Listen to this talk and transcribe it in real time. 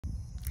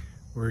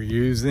We're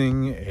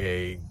using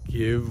a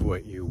give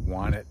what you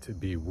want it to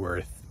be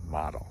worth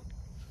model.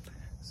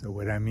 So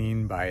what I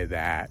mean by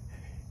that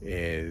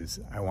is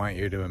I want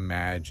you to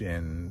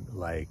imagine,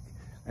 like,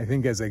 I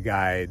think as a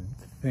guide,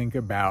 think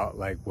about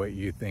like what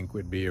you think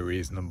would be a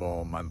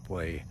reasonable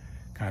monthly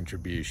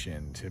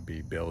contribution to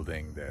be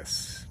building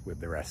this with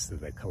the rest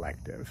of the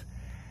collective.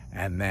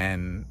 And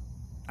then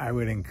I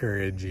would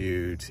encourage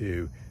you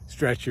to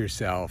stretch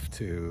yourself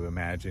to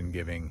imagine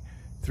giving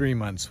 3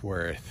 months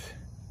worth,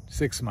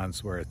 6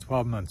 months worth,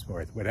 12 months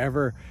worth,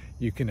 whatever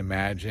you can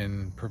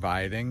imagine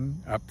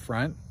providing up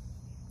front,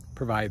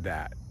 provide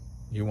that.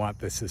 You want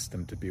the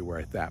system to be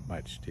worth that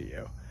much to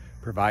you.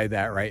 Provide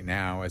that right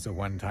now as a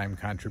one-time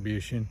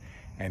contribution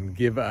and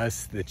give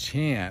us the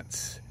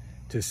chance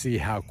to see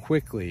how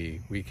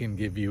quickly we can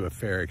give you a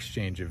fair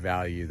exchange of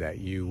value that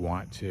you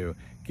want to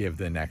give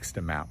the next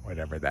amount,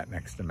 whatever that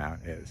next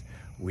amount is.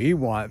 We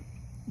want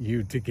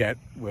you to get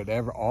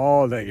whatever,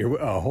 all that you're,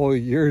 a whole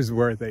year's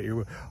worth, that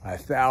you're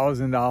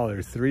 $1,000,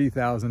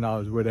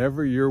 $3,000,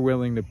 whatever you're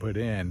willing to put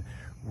in,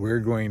 we're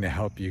going to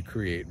help you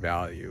create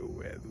value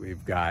with.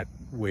 We've got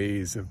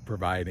ways of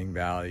providing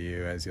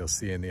value, as you'll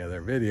see in the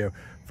other video,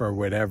 for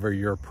whatever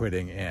you're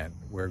putting in.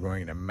 We're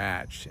going to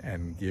match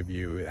and give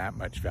you that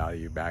much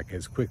value back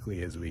as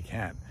quickly as we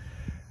can.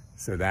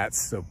 So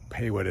that's the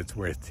pay what it's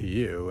worth to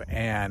you.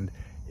 And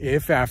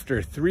if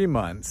after 3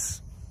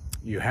 months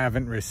you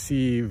haven't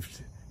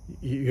received,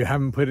 you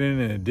haven't put in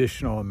an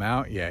additional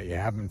amount yet, you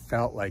haven't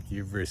felt like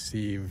you've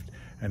received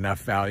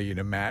enough value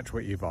to match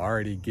what you've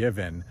already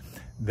given,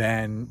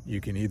 then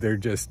you can either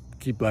just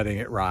keep letting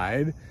it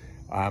ride,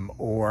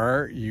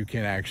 or you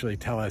can actually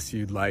tell us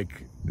you'd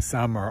like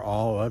some or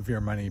all of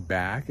your money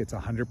back. It's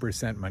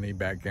 100% money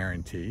back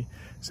guarantee.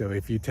 So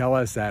if you tell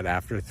us that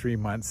after 3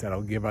 months,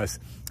 that'll give us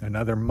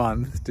another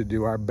month to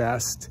do our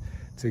best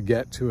to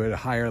get to a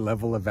higher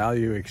level of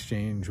value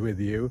exchange with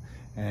you.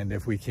 And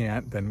if we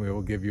can't, then we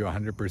will give you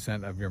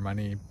 100% of your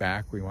money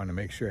back. We want to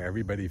make sure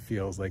everybody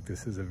feels like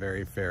this is a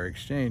very fair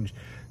exchange.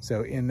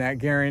 So in that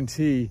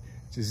guarantee,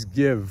 just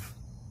give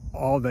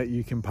all that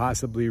you can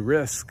possibly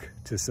risk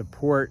to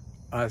support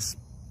us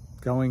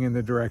going in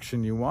the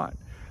direction you want.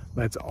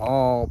 Let's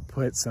all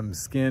put some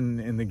skin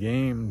in the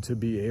game to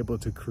be able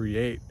to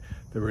create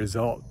the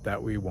result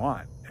that we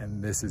want.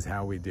 And this is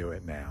how we do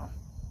it now.